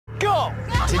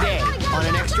go! Today, on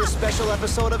an extra special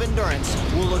episode of Endurance,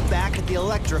 we'll look back at the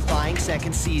electrifying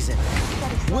second season.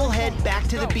 We'll head back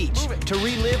to the beach to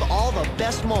relive all the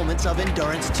best moments of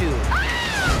Endurance 2.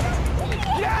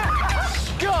 Yeah!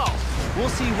 Go! We'll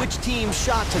see which team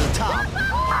shot to the top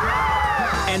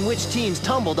and which teams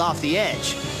tumbled off the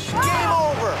edge. Game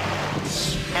over!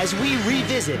 As we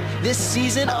revisit this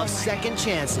season of second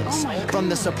chances, from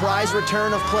the surprise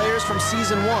return of players from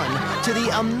Season 1 to the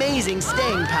amazing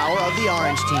staying power of the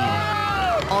Orange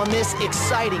team. On this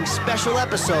exciting special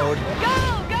episode...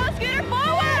 Go! Go, Scooter,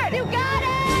 forward! You got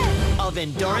it! ...of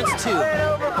Endurance 2.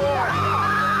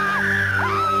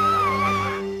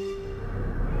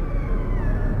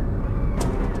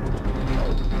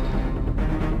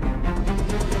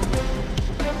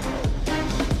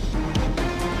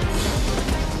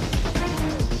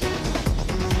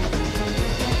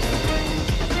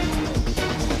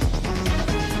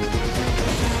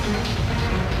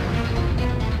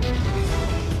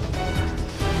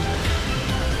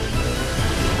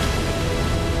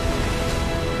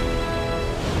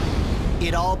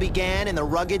 It all began in the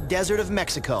rugged desert of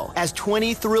Mexico as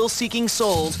 20 thrill-seeking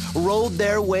souls rode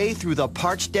their way through the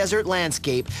parched desert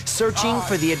landscape, searching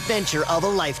for the adventure of a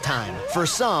lifetime. For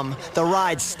some, the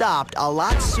ride stopped a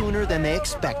lot sooner than they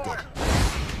expected.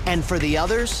 And for the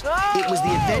others, it was the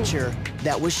adventure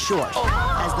that was short,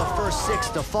 as the first 6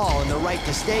 to fall in the Right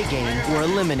to Stay game were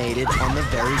eliminated on the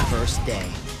very first day.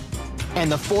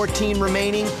 And the 14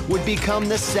 remaining would become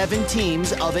the 7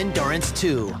 teams of Endurance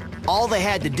 2. All they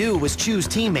had to do was choose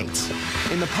teammates.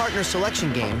 In the partner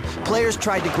selection game, players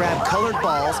tried to grab colored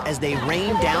balls as they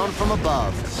rained down from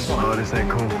above. Oh, this ain't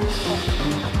cool.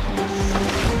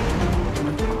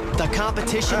 The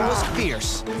competition was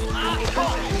fierce.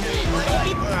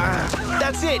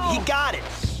 That's it, he got it.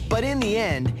 But in the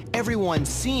end, everyone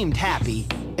seemed happy,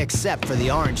 except for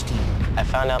the Orange team. I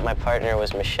found out my partner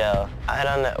was Michelle. I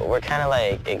don't know, we're kind of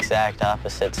like exact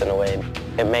opposites in a way.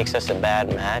 It makes us a bad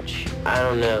match. I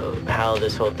don't know how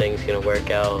this whole thing's gonna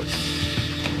work out.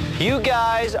 You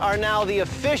guys are now the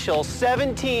official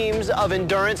 7 teams of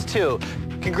Endurance 2.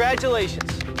 Congratulations.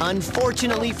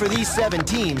 Unfortunately for these 7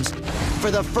 teams,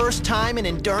 for the first time in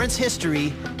Endurance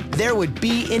history, there would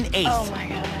be an 8th. Oh my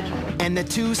God. And the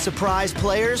 2 surprise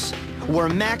players were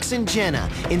Max and Jenna.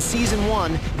 In Season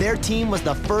 1, their team was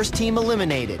the first team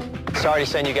eliminated. Sorry to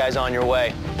send you guys on your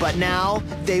way. But now,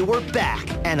 they were back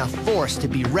and a force to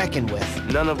be reckoned with.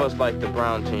 None of us like the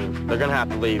brown team. They're gonna have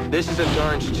to leave. This is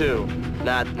Endurance 2,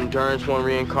 not Endurance 1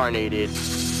 reincarnated.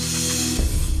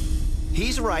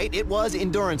 He's right, it was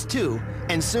Endurance 2,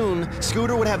 and soon,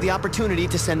 Scooter would have the opportunity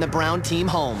to send the brown team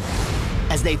home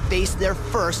as they faced their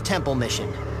first temple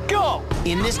mission. Go!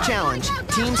 In this challenge,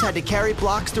 teams had to carry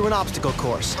blocks through an obstacle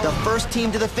course. The first team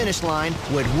to the finish line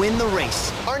would win the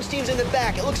race. Orange team's in the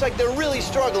back. It looks like they're really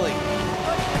struggling.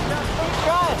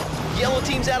 Yellow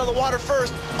team's out of the water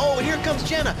first. Oh, and here comes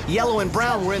Jenna. Yellow and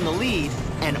brown were in the lead,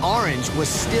 and orange was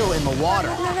still in the water.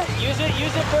 Use it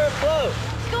for a float.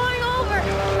 It's going over.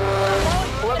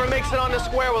 Whoever makes it on the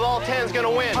square with all 10 is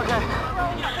gonna win. Oh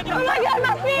my God,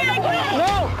 my feet! I can't.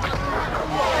 No!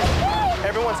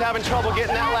 Everyone's having trouble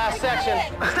getting that last section.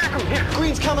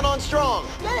 Green's coming on strong.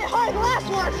 Get it hard, last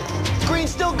one. Green's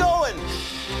still going.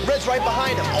 Red's right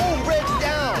behind him. Oh, Red's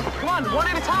down. Come on, one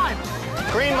at a time.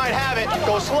 Green might have it.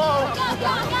 Go slow.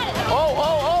 Oh.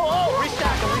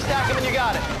 Restack him, and you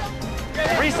got it.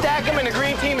 Restack him, and the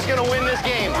green team is going to win this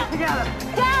game. Go!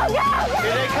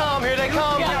 Here they come.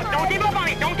 Don't give up on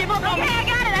me, don't give up on me. Okay,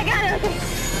 I got it.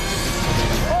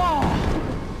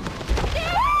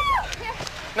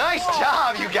 Nice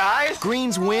job, you guys.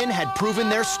 Green's win had proven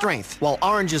their strength, while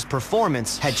Orange's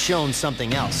performance had shown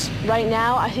something else. Right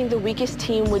now, I think the weakest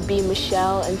team would be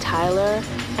Michelle and Tyler.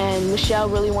 And Michelle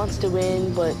really wants to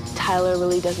win, but Tyler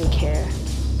really doesn't care.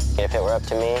 If it were up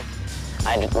to me,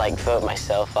 I'd like vote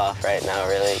myself off right now,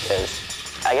 really, because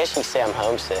I guess you could say I'm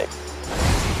homesick.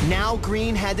 Now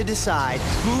Green had to decide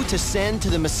who to send to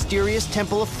the mysterious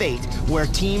Temple of Fate, where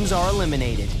teams are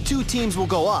eliminated. 2 teams will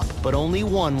go up, but only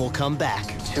 1 will come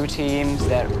back. 2 teams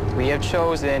that we have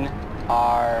chosen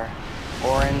are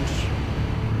Orange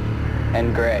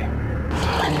and Gray.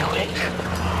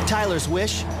 Tyler's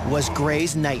wish was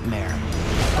Gray's nightmare.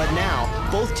 But now,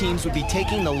 both teams would be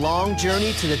taking the long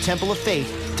journey to the Temple of Fate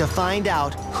to find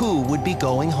out who would be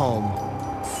going home.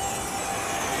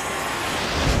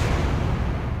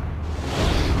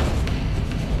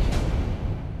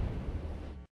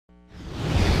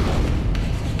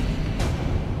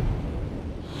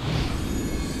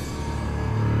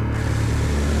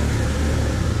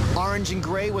 Orange and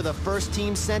Gray were the first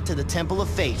team sent to the Temple of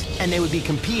Fate, and they would be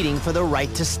competing for the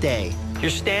right to stay. You're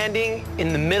standing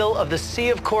in the middle of the Sea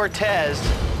of Cortez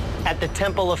at the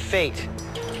Temple of Fate.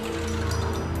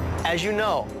 As you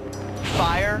know,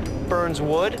 fire burns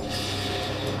wood,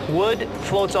 wood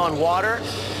floats on water,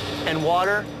 and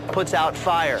water puts out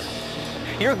fire.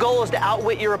 Your goal is to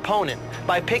outwit your opponent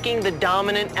by picking the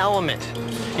dominant element.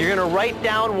 You're going to write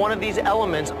down one of these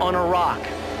elements on a rock.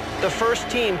 The first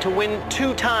team to win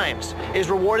 2 times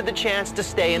is rewarded the chance to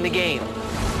stay in the game.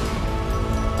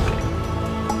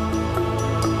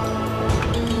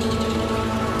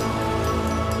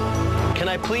 Can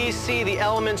I please see the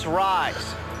elements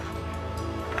rise?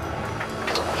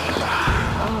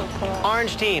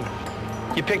 Orange team,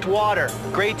 you picked water.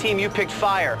 Gray team, you picked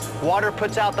fire. Water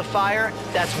puts out the fire.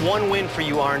 That's 1 win for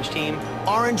you, orange team.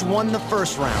 Orange won the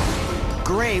first round.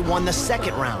 Gray won the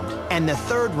second round. And the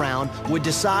third round would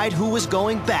decide who was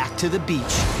going back to the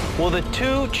beach. Will the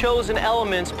 2 chosen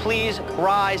elements please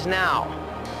rise now?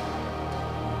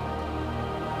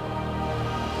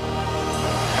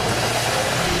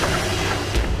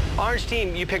 Orange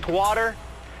team, you picked water.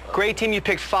 Gray team, you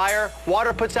picked fire.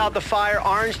 Water puts out the fire.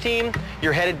 Orange team,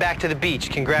 you're headed back to the beach.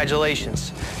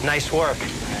 Congratulations. Nice work.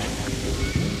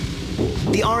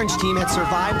 The orange team had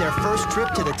survived their first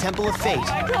trip to the Temple of Fate.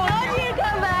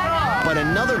 But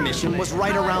another mission was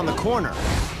right around the corner.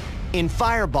 In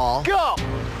Fireball, Go!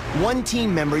 one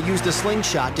team member used a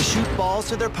slingshot to shoot balls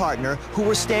to their partner who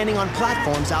were standing on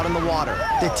platforms out in the water.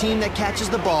 The team that catches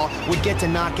the ball would get to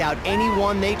knock out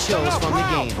anyone they chose from the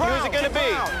game. Who's it gonna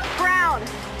be? Brown.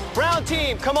 Brown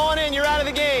team, come on in, you're out of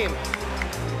the game.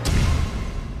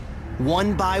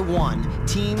 One by one,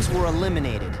 teams were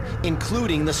eliminated,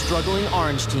 including the struggling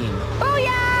orange team.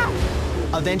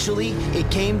 Booyah! Eventually, it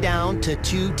came down to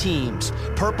 2 teams,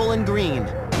 purple and green.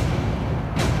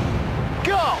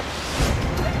 Go!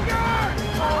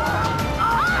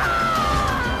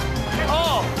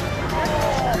 Oh!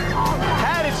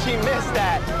 How did she miss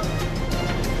that?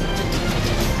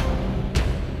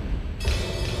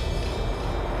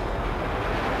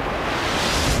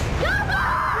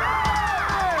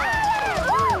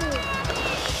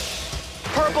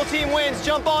 Purple team wins.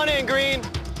 Jump on in, green.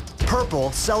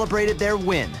 Purple celebrated their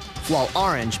win, while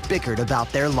orange bickered about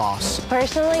their loss.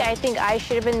 Personally, I think I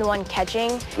should have been the one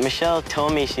catching. Michelle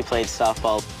told me she played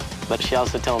softball, but she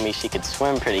also told me she could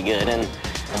swim pretty good, and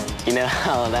you know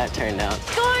how that turned out.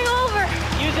 Going over.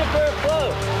 Use it for a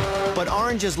float. But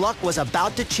Orange's luck was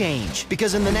about to change,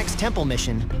 because in the next temple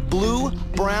mission, Blue,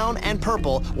 Brown, and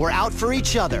Purple were out for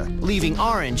each other, leaving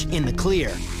Orange in the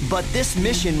clear. But this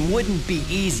mission wouldn't be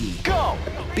easy. Go!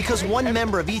 Because one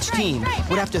member of each team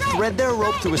would have to thread their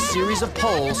rope through a series of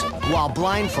poles while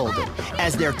blindfolded,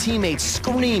 as their teammates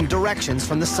screamed directions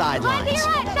from the sidelines.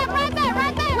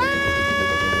 Right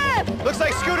there. Looks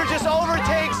like Scooter just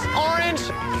overtakes Orange.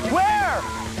 Where?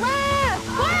 Left.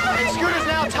 And Scooter's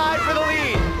now tied for the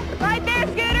lead. Right there,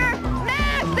 Scooter.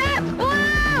 Max, that's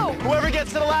blue. Whoever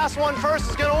gets to the last one first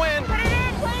is gonna win. Put it in.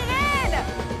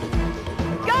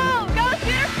 Go,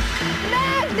 Scooter.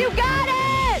 Max, you got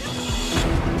it.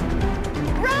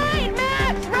 Right,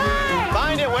 Max, right.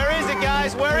 Find it. Where is it,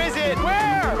 guys? Where is it?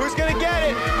 Where? Who's gonna get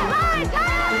it? Right,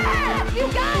 Max, you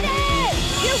got it.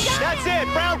 That's it.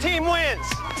 Brown team wins.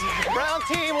 Brown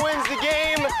team wins the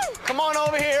game. Come on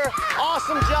over here.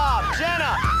 Awesome job.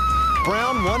 Jenna.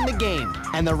 Brown won the game,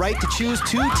 and the right to choose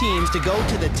 2 teams to go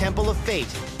to the Temple of Fate.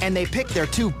 And they picked their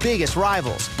 2 biggest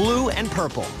rivals, Blue and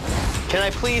Purple. Can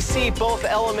I please see both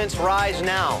elements rise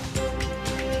now?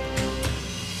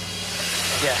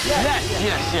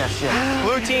 Yes.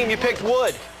 Blue team, you picked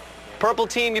wood. Purple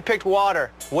team, you picked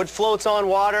water. Wood floats on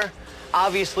water.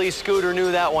 Obviously, Scooter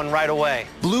knew that one right away.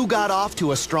 Blue got off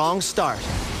to a strong start,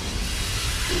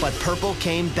 but Purple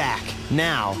came back.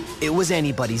 Now, it was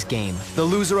anybody's game. The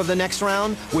loser of the next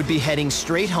round would be heading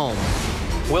straight home.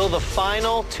 Will the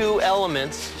final 2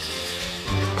 elements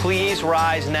please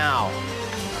rise now?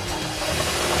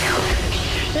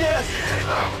 Yes!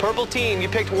 Purple team, you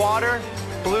picked water.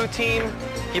 Blue team,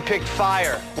 you picked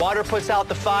fire. Water puts out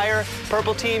the fire.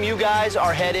 Purple team, you guys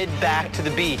are headed back to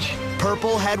the beach.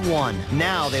 Purple had won.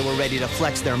 Now they were ready to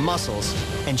flex their muscles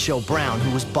and show Brown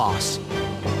who was boss.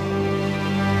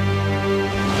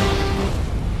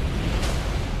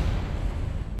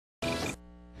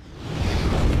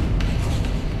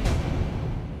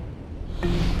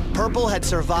 Purple had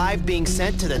survived being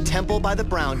sent to the temple by the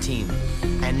Brown team,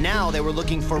 and now they were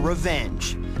looking for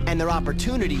revenge, and their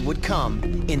opportunity would come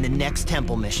in the next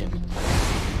temple mission.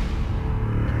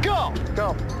 Go!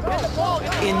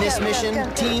 In this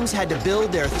mission, teams had to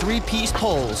build their 3-piece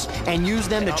poles and use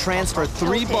them to transfer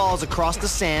 3 balls across the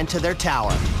sand to their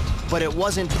tower. But it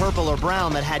wasn't Purple or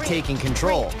Brown that had taken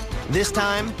control. This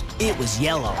time, it was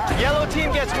yellow. Yellow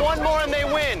team gets one more and they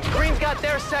win. Green's got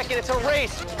their second. It's a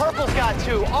race. Purple's got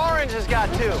two. Orange has got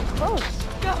two. Close.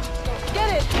 Go.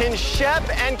 Get it. Can Shep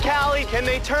and Callie, can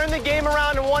they turn the game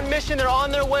around in one mission? They're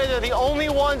on their way. They're the only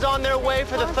ones on their way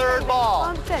for the third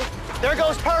ball. There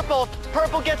goes Purple.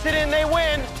 Purple gets it in. They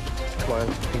win. Come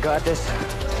on, you got this.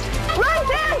 Run,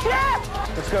 Sam, Shep!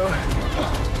 Let's go.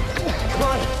 Come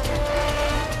on.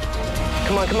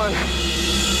 Come on, come on.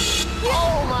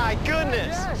 Oh, my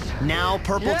goodness. Now,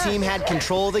 Purple Team had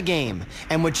control of the game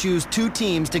and would choose two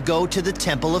teams to go to the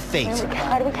Temple of Fate. We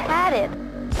had it.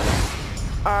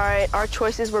 All right, our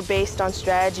choices were based on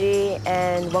strategy,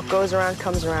 and what goes around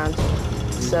comes around.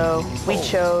 So we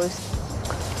chose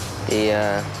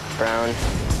The brown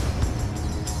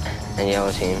and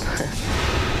yellow team.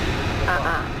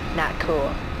 not cool.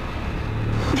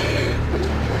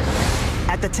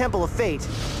 At the Temple of Fate,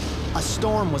 a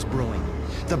storm was brewing.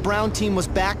 The Brown team was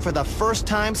back for the first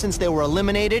time since they were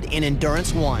eliminated in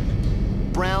Endurance 1.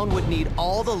 Brown would need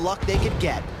all the luck they could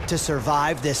get to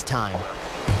survive this time.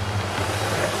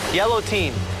 Yellow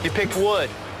team, you picked wood.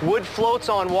 Wood floats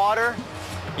on water.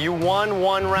 You won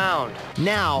one round.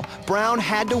 Now, Brown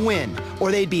had to win,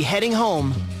 or they'd be heading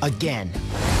home again.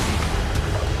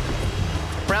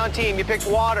 Brown team, you picked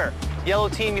water. Yellow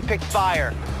team, you picked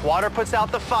fire. Water puts out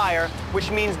the fire,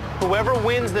 which means whoever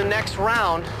wins the next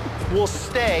round will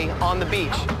stay on the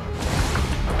beach.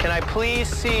 Can I please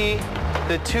see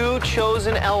the two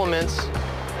chosen elements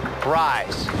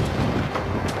rise?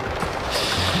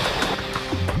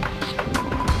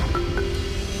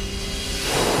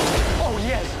 Oh,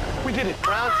 yes, we did it.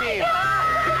 Brown team,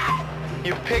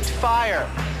 you picked fire.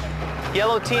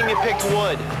 Yellow team, you picked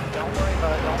wood.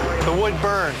 The wood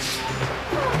burns.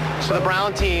 So the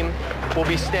brown team will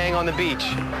be staying on the beach.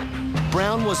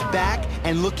 Brown was back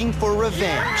and looking for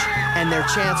revenge, and their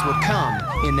chance would come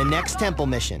in the next temple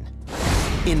mission.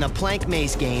 In the plank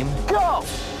maze game, Go!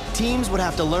 teams would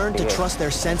have to learn to trust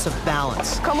their sense of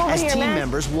balance as team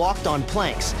members walked on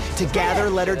planks to gather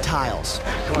lettered tiles.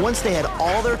 Once they had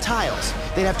all their tiles,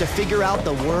 they'd have to figure out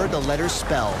the word the letters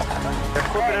spelled. They're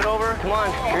flipping it over. Come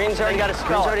on, green's They already, got to spell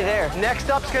green's already there. Next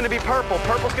up's going to be purple.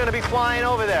 Purple's going to be flying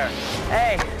over there.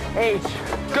 A, H,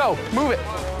 go, move it.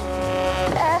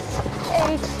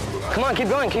 S-H-I-D. Come on, keep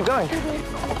going, keep going.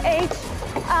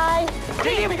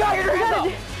 Team, you got your hands up.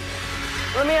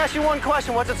 Let me ask you one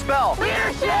question. What's it spell?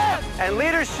 Leadership! And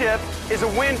leadership is a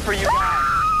win for you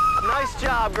guys. Nice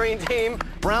job, green team.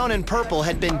 Brown and purple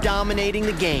had been dominating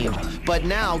the game, but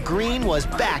now green was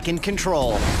back in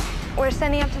control. We're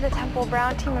sending up to the temple,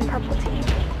 brown team and purple team.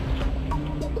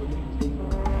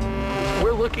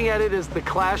 We're looking at it as the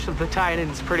clash of the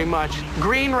titans, pretty much.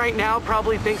 Green right now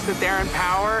probably thinks that they're in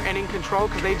power and in control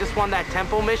because they just won that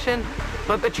temple mission.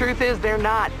 But the truth is they're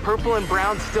not. Purple and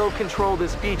brown still control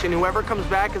this beach, and whoever comes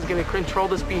back is going to control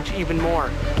this beach even more.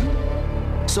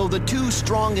 So the two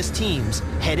strongest teams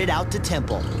headed out to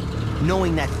Temple,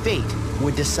 knowing that fate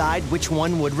would decide which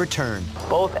one would return.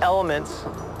 Both elements,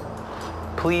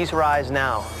 please rise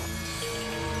now.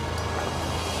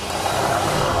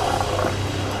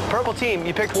 Purple team,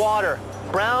 you picked water.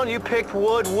 Brown, you picked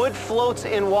wood. Wood floats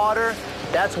in water.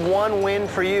 That's one win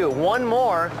for you. One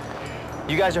more,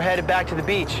 you guys are headed back to the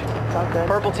beach. It's all good.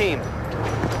 Purple team,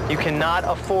 you cannot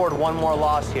afford one more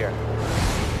loss here.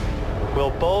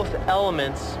 Will both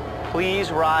elements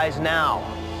please rise now?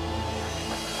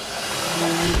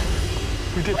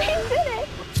 We did it.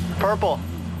 Purple,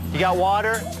 you got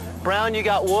water. Brown, you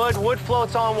got wood. Wood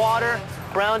floats on water.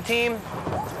 Brown team,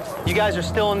 you guys are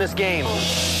still in this game.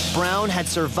 Brown had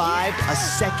survived a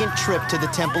second trip to the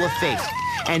Temple of Fate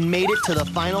and made it to the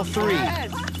final three.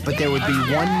 But there would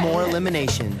be one more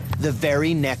elimination the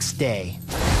very next day.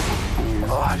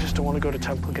 Oh, I just don't want to go to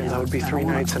temple again. That would be 3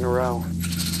 nights in a row.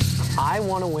 I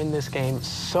want to win this game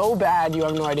so bad you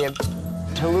have no idea.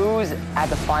 To lose at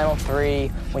the final 3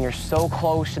 when you're so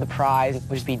close to the prize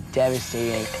would just be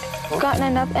devastating. I've gotten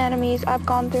enough enemies. I've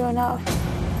gone through enough.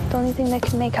 The only thing that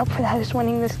can make up for that is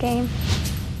winning this game.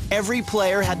 Every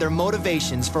player had their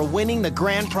motivations for winning the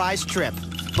grand prize trip,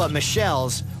 but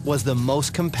Michelle's was the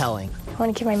most compelling. I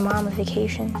want to give my mom a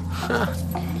vacation.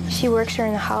 She works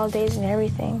during the holidays and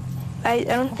everything. I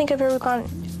don't think I've ever gone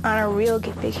on a real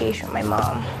vacation with my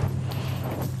mom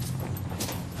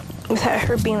without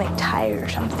her being like tired or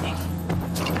something.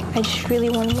 I just really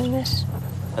want to win this.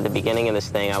 At the beginning of this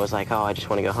thing, I was like, oh, I just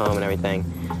want to go home and everything.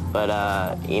 But,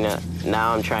 you know,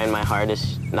 now I'm trying my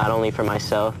hardest, not only for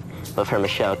myself, but for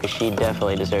Michelle, because she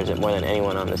definitely deserves it more than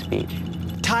anyone on this beach.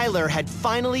 Tyler had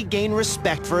finally gained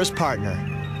respect for his partner,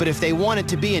 But if they wanted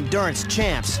to be endurance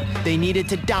champs, they needed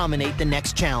to dominate the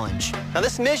next challenge. Now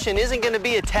this mission isn't going to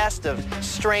be a test of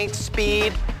strength,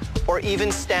 speed, or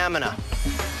even stamina.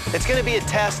 It's going to be a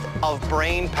test of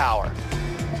brain power.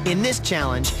 In this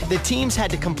challenge, the teams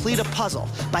had to complete a puzzle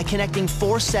by connecting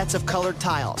 4 sets of colored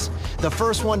tiles. The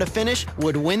first one to finish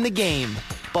would win the game.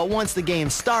 But once the game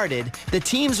started, the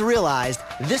teams realized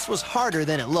this was harder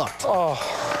than it looked.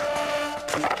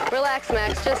 Relax,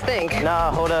 Max. Just think.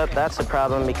 No, hold up. That's the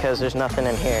problem because there's nothing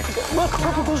in here. Look,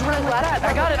 purple goes right like that.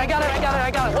 I got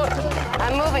it. Look.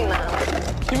 I'm moving now.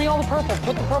 Give me all the purple.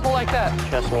 Put the purple like that.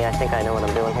 Trust me, I think I know what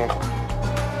I'm doing here.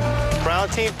 Brown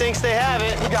team thinks they have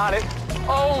it. You got it.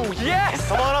 Oh, yes!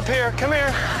 Come on up here. Come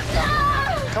here.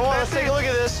 Come on, let's take a look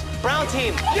at this. Brown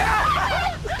team.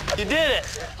 Yeah! You did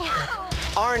it.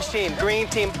 Orange team, green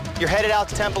team, you're headed out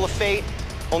to Temple of Fate.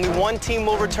 Only one team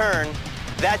will return.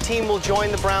 That team will join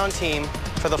the brown team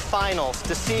for the finals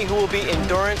to see who will be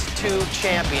Endurance 2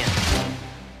 champion.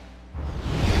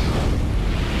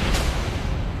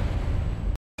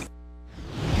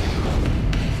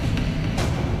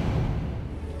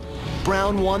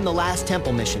 Brown won the last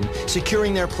temple mission,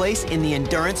 securing their place in the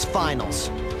Endurance Finals.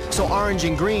 So Orange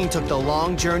and Green took the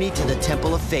long journey to the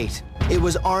Temple of Fate. It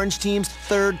was Orange team's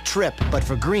 3rd trip, but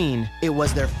for Green, it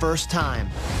was their first time.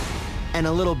 And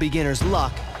a little beginner's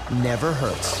luck never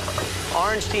hurts.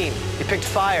 Orange team, you picked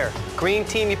fire. Green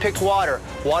team, you picked water.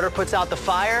 Water puts out the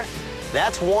fire.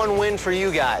 That's one win for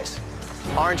you guys.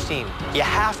 Orange team, you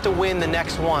have to win the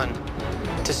next one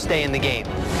to stay in the game.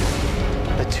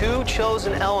 The 2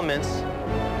 chosen elements,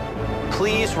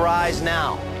 please rise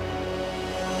now.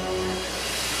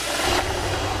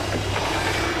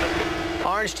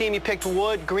 Orange team, you picked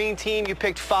wood. Green team, you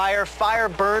picked fire. Fire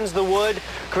burns the wood.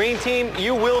 Green team,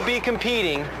 you will be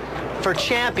competing for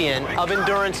champion of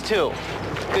Endurance 2.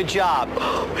 Good job.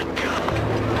 Oh my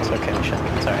God. It's okay,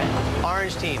 Michelle. It's all right.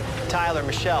 Orange team, Tyler,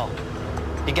 Michelle,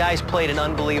 you guys played an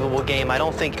unbelievable game. I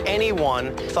don't think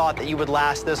anyone thought that you would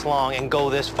last this long and go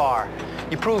this far.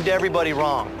 You proved everybody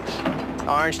wrong.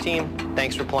 Orange team,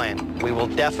 thanks for playing. We will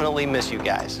definitely miss you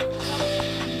guys.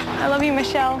 I love you,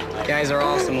 Michelle. You guys are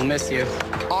awesome. We'll miss you.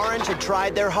 Orange had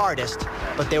tried their hardest,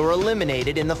 but they were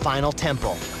eliminated in the final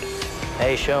temple.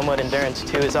 Hey, show them what Endurance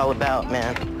 2 is all about,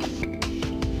 man.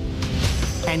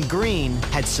 And Green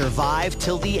had survived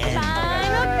till the end.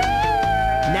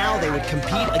 Now they would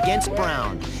compete against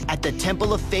Brown at the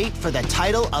Temple of Fate for the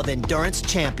title of Endurance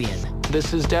Champion.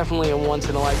 This is definitely a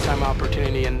once-in-a-lifetime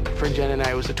opportunity, and for Jen and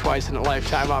I, it was a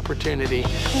twice-in-a-lifetime opportunity.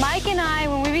 Mike and I,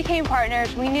 when we became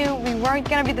partners, we knew we weren't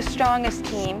going to be the strongest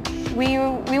team. We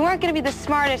weren't going to be the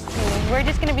smartest team. We were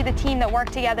just going to be the team that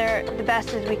worked together the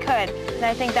best as we could. And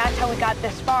I think that's how we got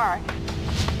this far.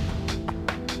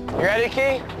 You ready,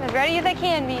 Key? As ready as I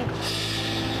can be.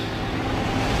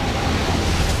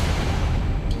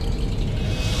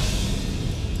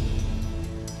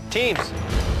 Teams,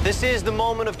 this is the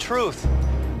moment of truth.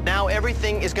 Now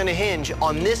everything is going to hinge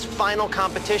on this final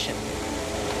competition.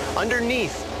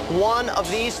 Underneath one of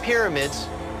these pyramids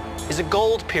is a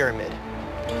gold pyramid.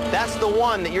 That's the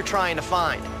one that you're trying to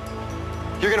find.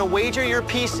 You're going to wager your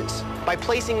pieces by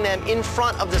placing them in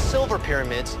front of the silver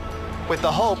pyramids with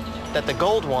the hope that the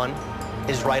gold one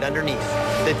is right underneath.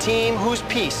 The team whose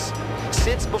piece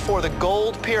sits before the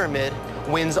gold pyramid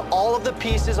wins all of the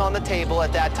pieces on the table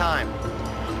at that time.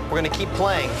 We're going to keep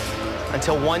playing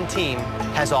until one team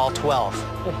has all 12.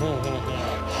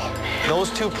 Those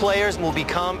 2 players will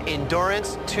become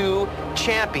Endurance 2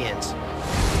 champions.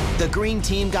 The green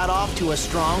team got off to a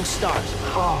strong start.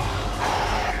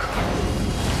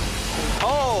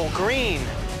 Oh, green.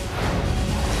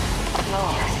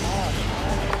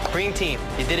 Green team,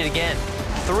 you did it again.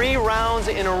 3 rounds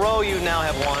in a row you now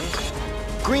have won.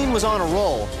 Green was on a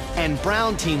roll, and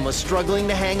brown team was struggling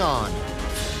to hang on.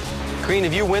 Green,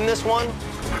 if you win this one,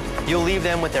 you'll leave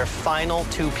them with their final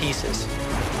 2 pieces.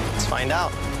 Let's find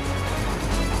out.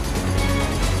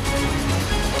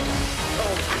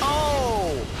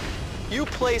 Oh! You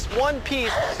place one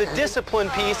piece, the discipline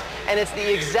piece, and it's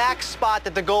the exact spot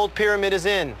that the gold pyramid is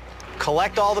in.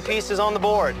 Collect all the pieces on the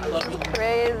board.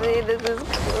 Crazy. This is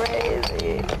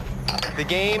crazy. The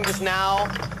game is now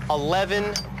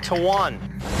 11-1.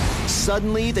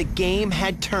 Suddenly, the game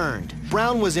had turned.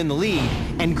 Brown was in the lead,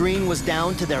 and Green was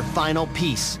down to their final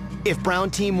piece. If Brown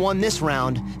team won this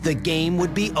round, the game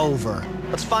would be over.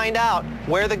 Let's find out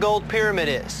where the gold pyramid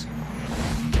is.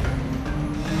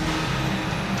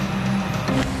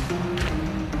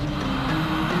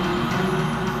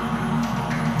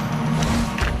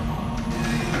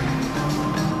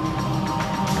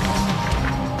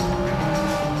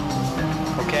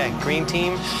 Okay, green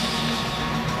team,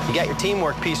 You got your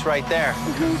teamwork piece right there.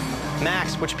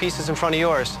 Max, which piece is in front of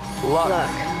yours? Luck.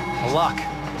 Luck.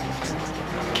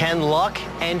 Can luck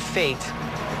and fate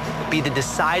be the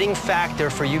deciding factor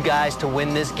for you guys to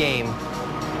win this game?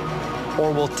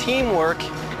 Or will teamwork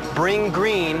bring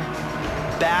Green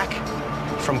back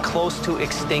from close to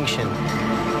extinction? We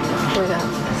got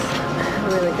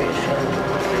this. Really great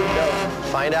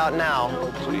feeling. Find out now.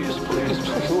 Please, please,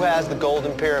 please. Who has the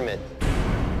golden pyramid?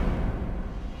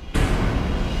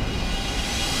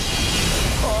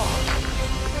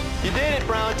 You did it,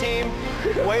 Brown team.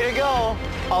 Way to go.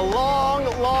 A long,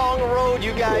 long road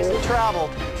you guys have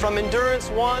traveled. From Endurance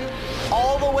 1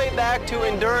 all the way back to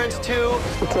Endurance 2.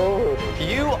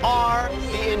 You are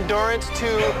the Endurance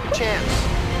 2 champs.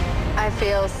 I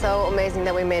feel so amazing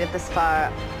that we made it this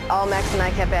far. All Max and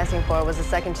I kept asking for was a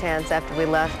second chance after we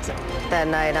left that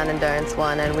night on Endurance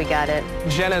 1, and we got it.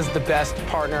 Jenna's the best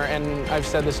partner, and I've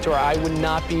said this to her. I would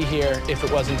not be here if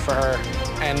it wasn't for her,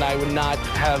 and I would not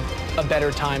have a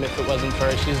better time if it wasn't for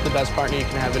her. She's the best partner you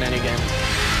can have in any game.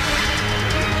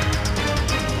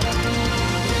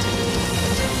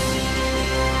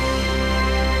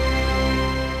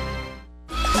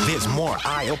 There's more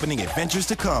eye-opening adventures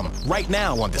to come right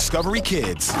now on Discovery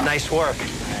Kids. Nice work.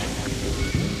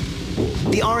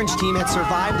 The Orange team had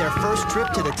survived their first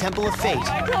trip to the Temple of Fate.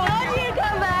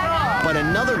 But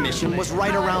another mission was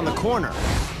right around the corner.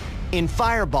 In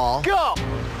Fireball, Go!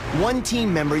 one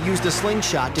team member used a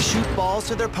slingshot to shoot balls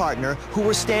to their partner who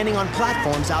were standing on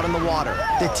platforms out in the water.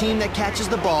 The team that catches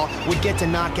the ball would get to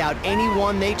knock out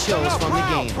anyone they chose from the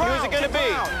game. Who's it gonna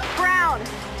be? Brown!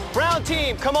 Brown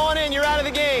team, come on in, you're out of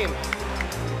the game.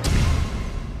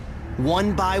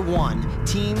 One by one,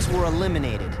 teams were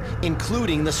eliminated,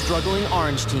 including the struggling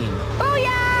Orange team.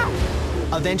 Booyah!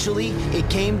 Eventually, it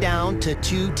came down to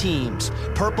two teams,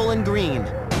 Purple and Green.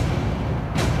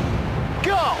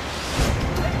 Go!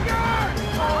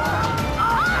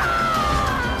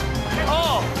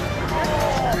 Oh!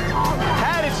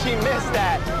 How did she miss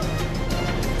that?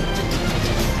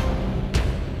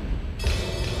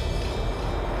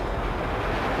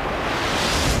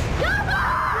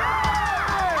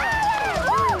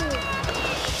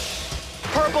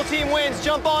 Purple team wins.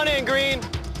 Jump on in, Green.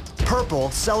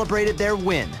 Purple celebrated their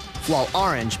win, while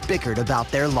Orange bickered about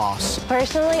their loss.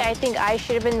 Personally, I think I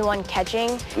should have been the one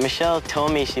catching. Michelle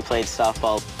told me she played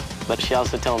softball, but she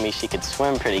also told me she could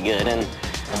swim pretty good, and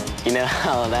you know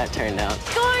how that turned out.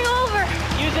 Going over!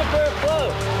 Use it for a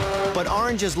float. But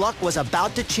Orange's luck was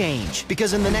about to change,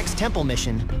 because in the next Temple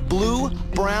mission, Blue,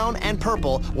 Brown, and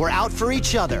Purple were out for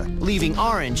each other, leaving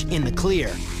Orange in the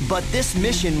clear. But this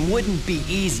mission wouldn't be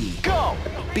easy. Go!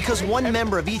 Because one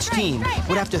member of each team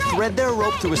would have to thread their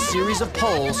rope through a series of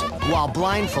poles while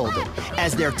blindfolded,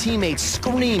 as their teammates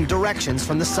screamed directions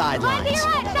from the sidelines.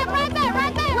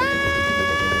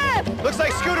 Looks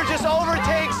like Scooter just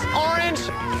overtakes Orange.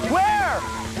 Where?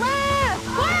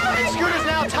 And Scooter's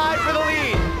now tied for the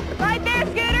lead. Right there,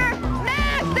 Scooter!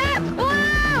 Max, that's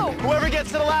Blue! Whoever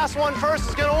gets to the last one first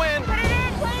is gonna win. Put it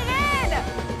in, put it in!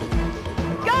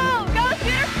 Go, go,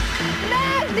 Scooter!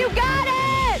 Max, you got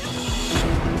it!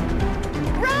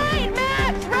 Right,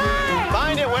 Max, right!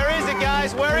 Find it. Where is it,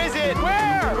 guys? Where is it?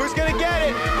 Where? Who's gonna get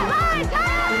it? Right,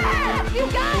 Tyler! You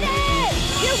got it!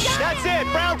 You got That's it.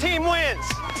 Brown team wins.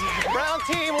 Brown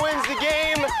team wins the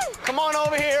game. Come on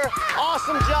over here.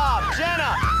 Awesome job.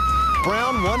 Jenna.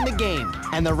 Brown won the game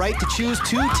and the right to choose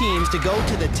two teams to go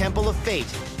to the Temple of Fate.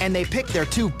 And they picked their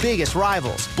two biggest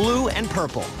rivals, Blue and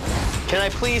Purple. Can I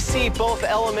please see both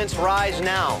elements rise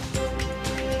now?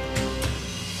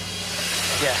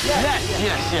 Yes.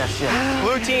 Yes.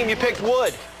 Blue team, you picked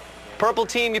wood. Purple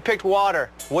team, you picked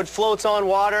water. Wood floats on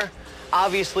water.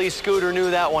 Obviously, Scooter knew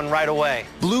that one right away.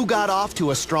 Blue got off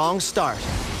to a strong start,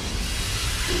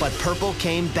 but Purple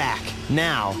came back.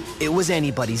 Now, it was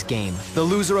anybody's game. The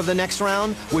loser of the next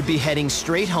round would be heading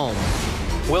straight home.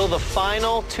 Will the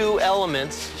final two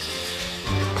elements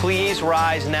please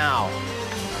rise now?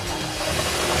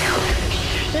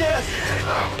 Yes!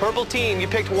 Purple team, you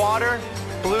picked water.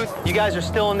 Blue, you guys are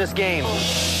still in this game.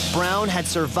 Brown had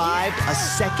survived a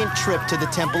second trip to the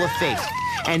Temple of Fate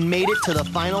and made it to the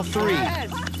final three.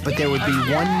 But there would be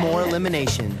one more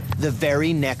elimination the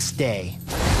very next day.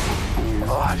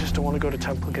 Oh, I just don't want to go to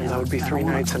Temple again. That would be 3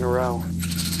 nights in a row.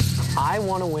 I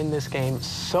want to win this game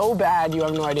so bad, you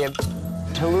have no idea.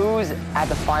 To lose at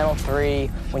the final 3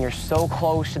 when you're so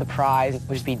close to the prize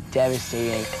would just be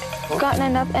devastating. I've gotten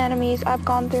enough enemies. I've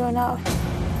gone through enough.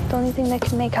 The only thing that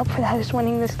can make up for that is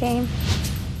winning this game.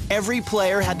 Every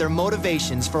player had their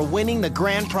motivations for winning the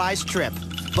grand prize trip,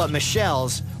 but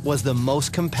Michelle's was the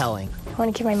most compelling.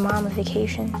 want to give my mom a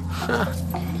vacation.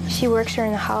 She works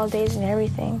during the holidays and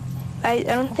everything. I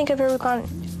don't think I've ever gone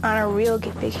on a real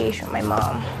vacation with my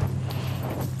mom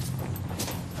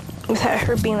without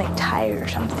her being like tired or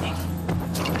something.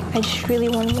 I just really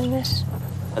want to win this.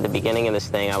 At the beginning of this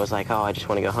thing, I was like, oh, I just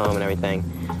want to go home and everything.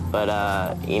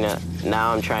 But, you know,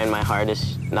 now I'm trying my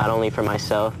hardest, not only for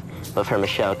myself, but for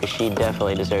Michelle, because she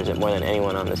definitely deserves it more than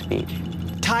anyone on this beach.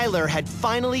 Tyler had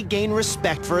finally gained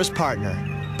respect for his partner.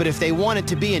 But if they wanted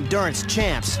to be endurance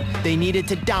champs, they needed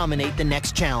to dominate the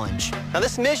next challenge. Now,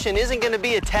 this mission isn't going to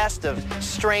be a test of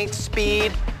strength,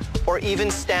 speed, or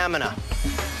even stamina.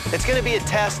 It's going to be a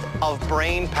test of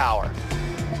brain power.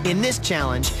 In this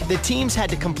challenge, the teams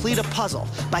had to complete a puzzle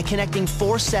by connecting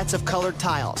 4 sets of colored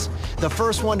tiles. The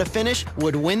first one to finish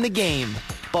would win the game.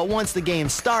 But once the game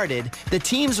started, the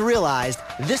teams realized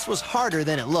this was harder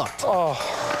than it looked.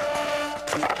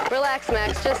 Relax,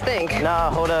 Max. Just think. No,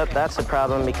 hold up. That's the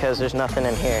problem because there's nothing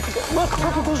in here. Look,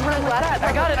 purple goes right like that.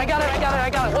 I got it.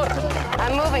 Look.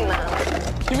 I'm moving now.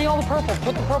 Give me all the purple.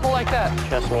 Put the purple like that.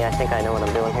 Trust me, I think I know what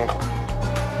I'm doing here.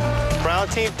 Brown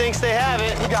team thinks they have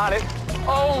it. You got it.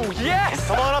 Oh, yes!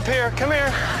 Come on up here. Come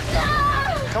here.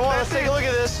 Come on, let's take a look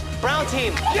at this. Brown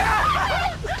team.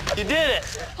 Yeah! You did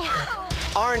it.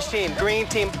 Orange team, green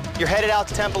team, you're headed out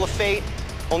to Temple of Fate.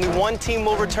 Only one team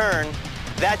will return.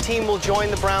 That team will join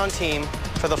the brown team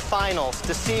for the finals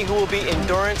to see who will be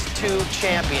Endurance 2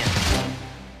 champion.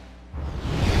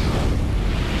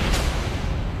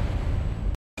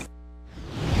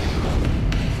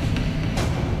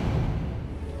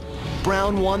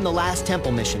 Brown won the last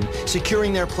temple mission,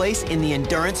 securing their place in the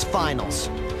Endurance Finals.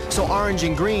 So Orange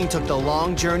and Green took the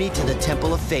long journey to the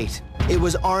Temple of Fate. It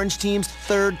was Orange team's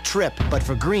 3rd trip, but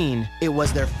for Green, it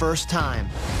was their first time.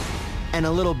 And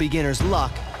a little beginner's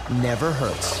luck never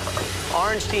hurts.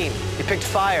 Orange team, you picked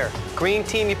fire. Green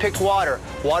team, you picked water.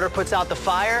 Water puts out the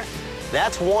fire.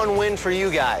 That's one win for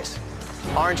you guys.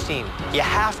 Orange team, you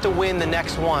have to win the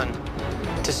next one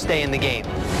to stay in the game.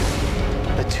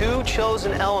 The 2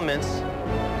 chosen elements,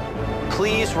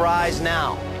 please rise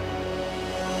now.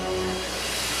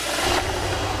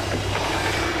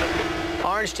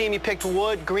 Orange team, you picked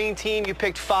wood. Green team, you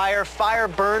picked fire. Fire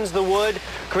burns the wood.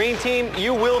 Green team,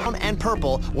 you will... And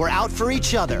purple were out for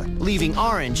each other, leaving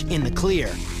orange in the clear.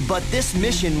 But this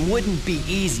mission wouldn't be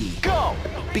easy. Go!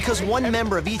 Because one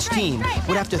member of each team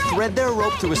would have to thread their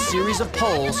rope through a series of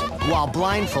poles while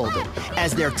blindfolded,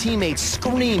 as their teammates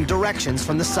screamed directions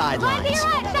from the sidelines.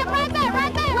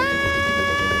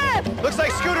 Looks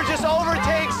like Scooter just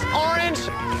overtakes Orange.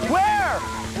 Where?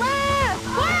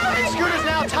 And Scooter's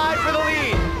now tied for the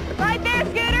lead. Right there,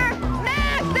 Scooter!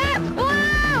 Max, that's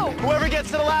blue! Whoever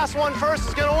gets to the last one first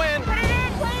is gonna win. Put it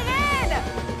in!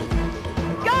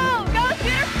 Go,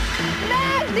 Scooter!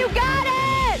 Max, you got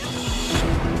it!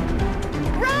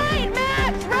 Right,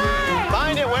 Max, right!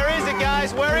 Find it. Where is it,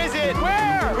 guys? Where is it?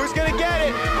 Where? Who's gonna get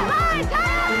it? Right,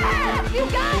 Tyler! You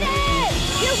got it!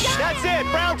 That's it.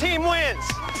 Brown team wins.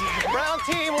 Brown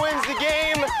team wins the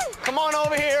game. Come on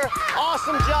over here.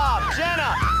 Awesome job.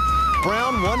 Jenna.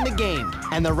 Brown won the game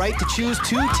and the right to choose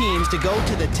 2 teams to go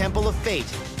to the Temple of Fate.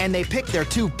 And they picked their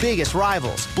 2 biggest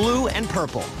rivals, blue and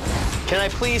purple. Can I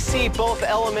please see both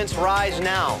elements rise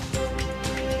now?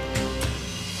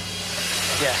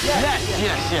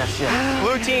 Yes.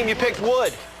 Blue team, you picked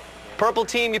wood. Purple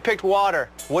team, you picked water.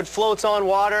 Wood floats on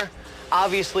water.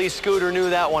 Obviously, Scooter knew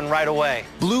that one right away.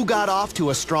 Blue got off to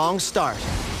a strong start,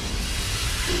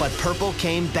 but purple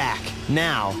came back.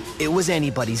 Now, it was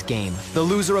anybody's game. The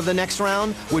loser of the next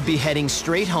round would be heading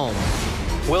straight home.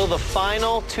 Will the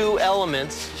final 2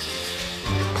 elements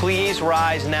please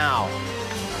rise now?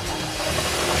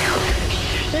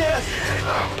 Yes!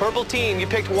 Purple team, you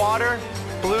picked water.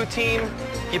 Blue team,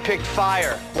 you picked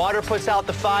fire. Water puts out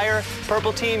the fire.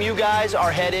 Purple team, you guys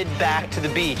are headed back to the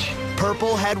beach.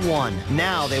 Purple had won.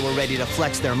 Now they were ready to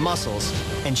flex their muscles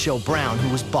and show Brown who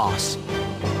was boss.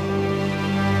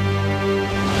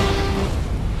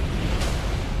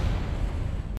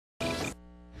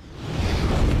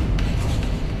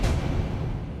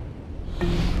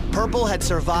 Purple had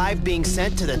survived being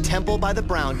sent to the temple by the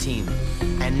brown team.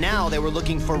 And now they were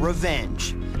looking for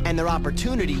revenge. And their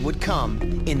opportunity would come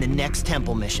in the next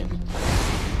temple mission.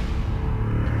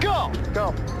 Go!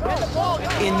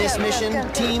 In this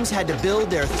mission, teams had to build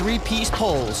their 3-piece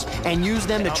poles and use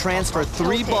them to transfer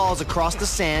 3 balls across the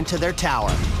sand to their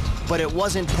tower. But it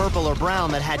wasn't purple or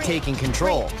brown that had taken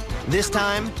control. This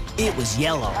time, it was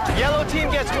yellow. Yellow team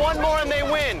gets 1 more and they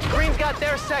win. Green's got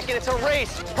their second. It's a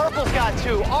race. Purple's got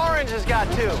 2. Orange has got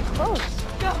 2.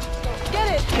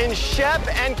 Get it. Can Shep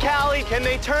and Callie, can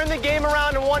they turn the game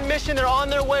around in one mission? They're on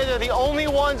their way. They're the only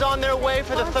ones on their way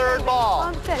for the third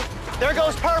ball. There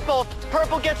goes Purple.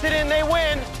 Purple gets it in, they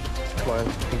win. Come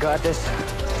on, you got this.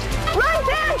 Run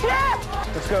down, Shep!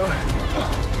 Let's go.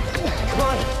 Come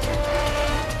on.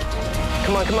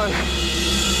 Come on, come on.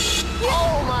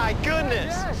 Oh my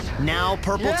goodness. Now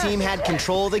Purple Team had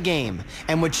control of the game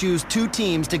and would choose 2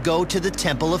 teams to go to the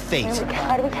Temple of Fate.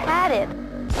 God, we had it.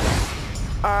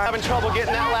 Having trouble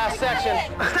getting that last section.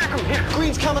 Stack 'em here.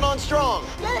 Green's coming on strong.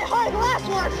 Get it hard, last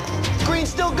one. Green's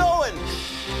still going.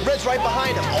 Red's right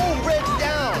behind him. Oh, Red's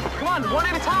down. Come on, one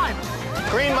at a time.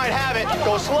 Green might have it.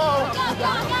 Go slow.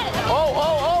 Oh.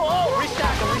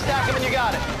 Restack him, and you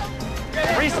got it.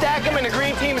 Restack him, and the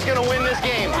green team is going to win this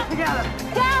game. Together.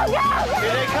 Go!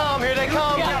 Here they come, here they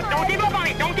come. Don't give up on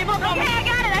me, don't give up on me. Okay,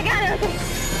 I got it.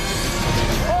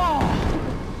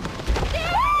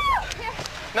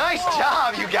 Nice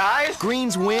job, you guys.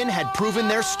 Green's win had proven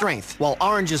their strength, while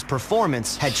Orange's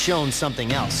performance had shown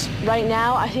something else. Right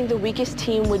now, I think the weakest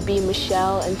team would be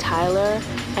Michelle and Tyler.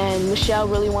 And Michelle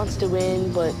really wants to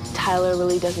win, but Tyler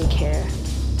really doesn't care.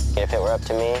 If it were up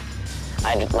to me,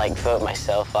 I'd like vote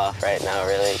myself off right now,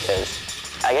 really, because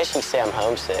I guess you could say I'm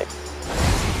homesick.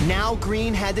 Now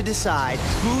Green had to decide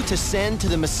who to send to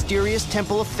the mysterious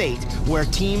Temple of Fate, where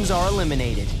teams are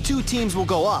eliminated. 2 teams will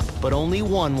go up, but only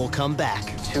 1 will come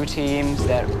back. 2 teams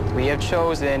that we have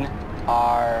chosen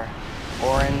are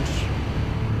Orange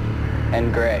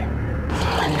and Gray.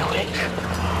 I knew it.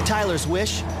 Tyler's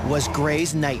wish was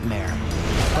Gray's nightmare.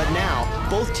 But now,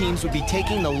 both teams would be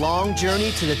taking the long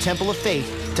journey to the Temple of Fate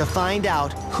to find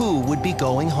out who would be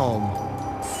going home.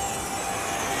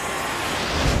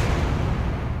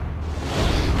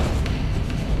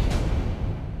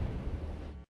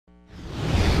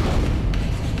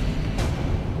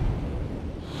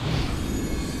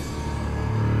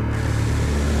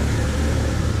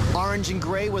 Orange and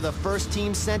Gray were the first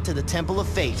team sent to the Temple of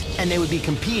Fate, and they would be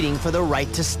competing for the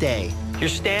right to stay. You're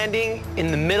standing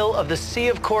in the middle of the Sea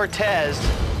of Cortez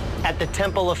at the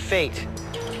Temple of Fate.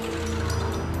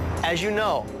 As you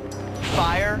know,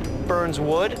 fire burns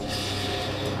wood,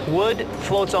 wood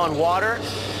floats on water,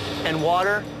 and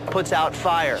water puts out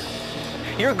fire.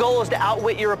 Your goal is to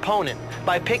outwit your opponent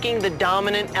by picking the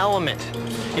dominant element.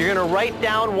 You're gonna write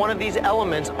down one of these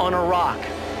elements on a rock.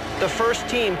 The first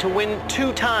team to win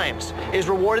 2 times is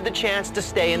rewarded the chance to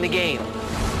stay in the game.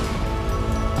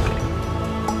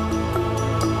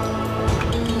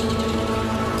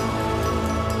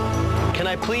 Can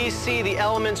I please see the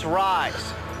elements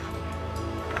rise?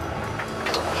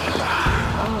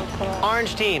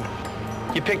 Orange team,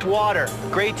 you picked water.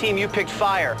 Gray team, you picked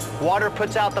fire. Water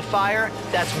puts out the fire.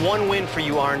 That's 1 win for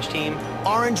you, Orange team.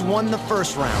 Orange won the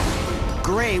first round.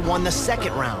 Gray won the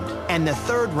second round. And the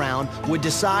third round would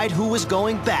decide who was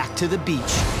going back to the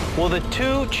beach. Will the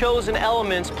 2 chosen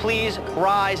elements please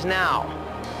rise now?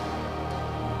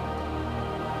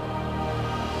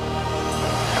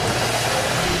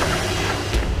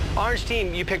 Orange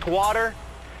team, you picked water.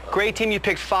 Gray team, you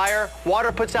picked fire.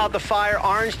 Water puts out the fire.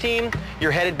 Orange team,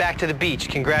 you're headed back to the beach.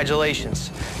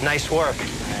 Congratulations. Nice work.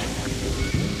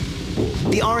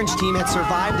 The Orange team had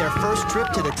survived their first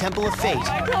trip to the Temple of Fate.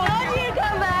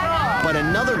 But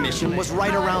another mission was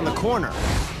right around the corner.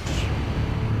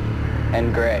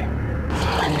 And Gray.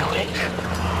 I knew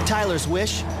it. Tyler's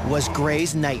wish was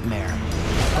Gray's nightmare.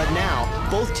 But now,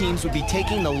 both teams would be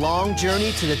taking the long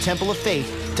journey to the Temple of Fate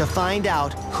to find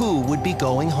out who would be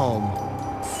going home.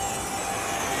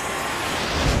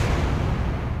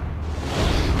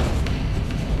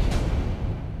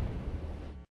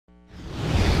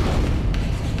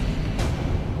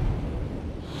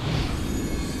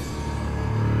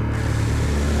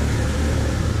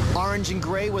 Orange and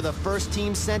Gray were the first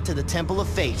team sent to the Temple of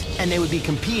Fate, and they would be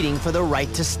competing for the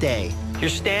right to stay. You're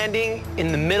standing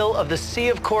in the middle of the Sea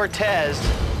of Cortez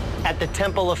at the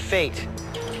Temple of Fate.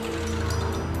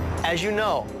 As you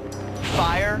know,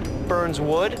 fire burns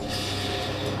wood,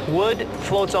 wood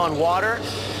floats on water,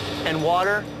 and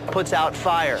water puts out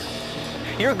fire.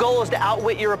 Your goal is to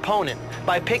outwit your opponent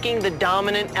by picking the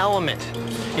dominant element.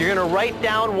 You're gonna write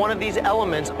down one of these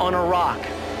elements on a rock.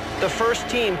 The first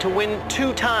team to win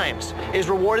 2 times is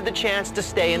rewarded the chance to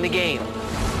stay in the game.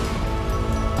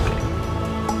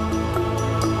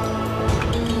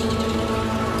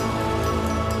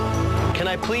 Can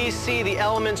I please see the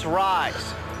elements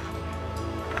rise?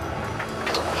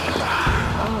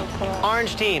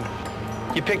 Orange team,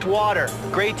 you picked water.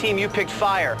 Gray team, you picked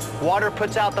fire. Water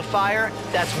puts out the fire.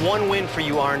 That's 1 win for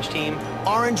you, Orange team.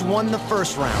 Orange won the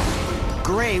first round.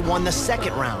 Gray won the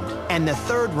second round, and the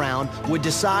third round would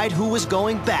decide who was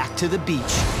going back to the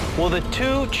beach. Will the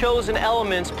two chosen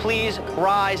elements please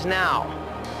rise now?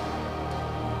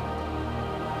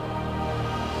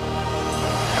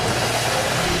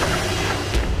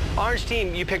 Orange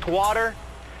team, you picked water.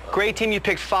 Gray team, you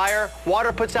picked fire.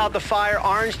 Water puts out the fire.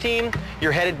 Orange team,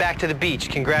 you're headed back to the beach.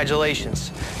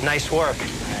 Congratulations. Nice work.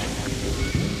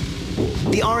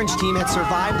 The orange team had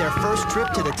survived their first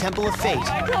trip to the Temple of Fate.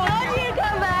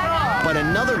 But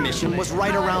another mission was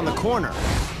right around the corner.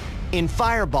 In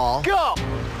Fireball, go!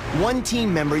 One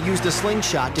team member used a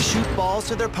slingshot to shoot balls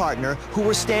to their partner who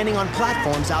were standing on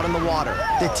platforms out in the water.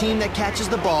 The team that catches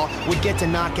the ball would get to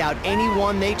knock out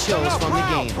anyone they chose from the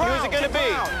game. Who's it gonna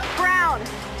be? Brown.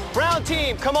 Brown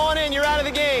team, come on in, you're out of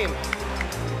the game.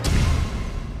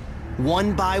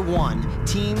 One by one,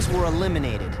 teams were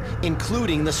eliminated,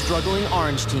 including the struggling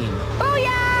orange team.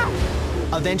 Booyah!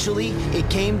 Eventually, it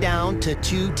came down to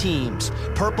two teams,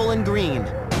 purple and green.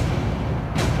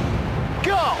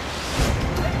 Go!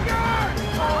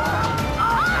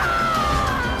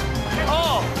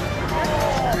 Oh!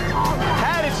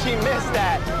 How did she miss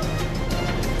that?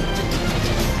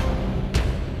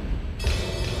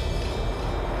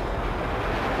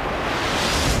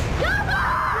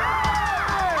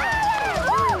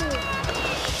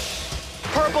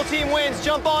 Purple team wins.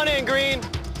 Jump on in, green.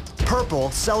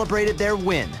 Purple celebrated their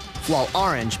win, while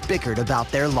orange bickered about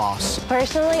their loss.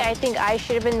 Personally, I think I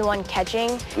should have been the one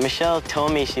catching. Michelle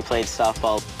told me she played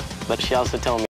softball, but she also told me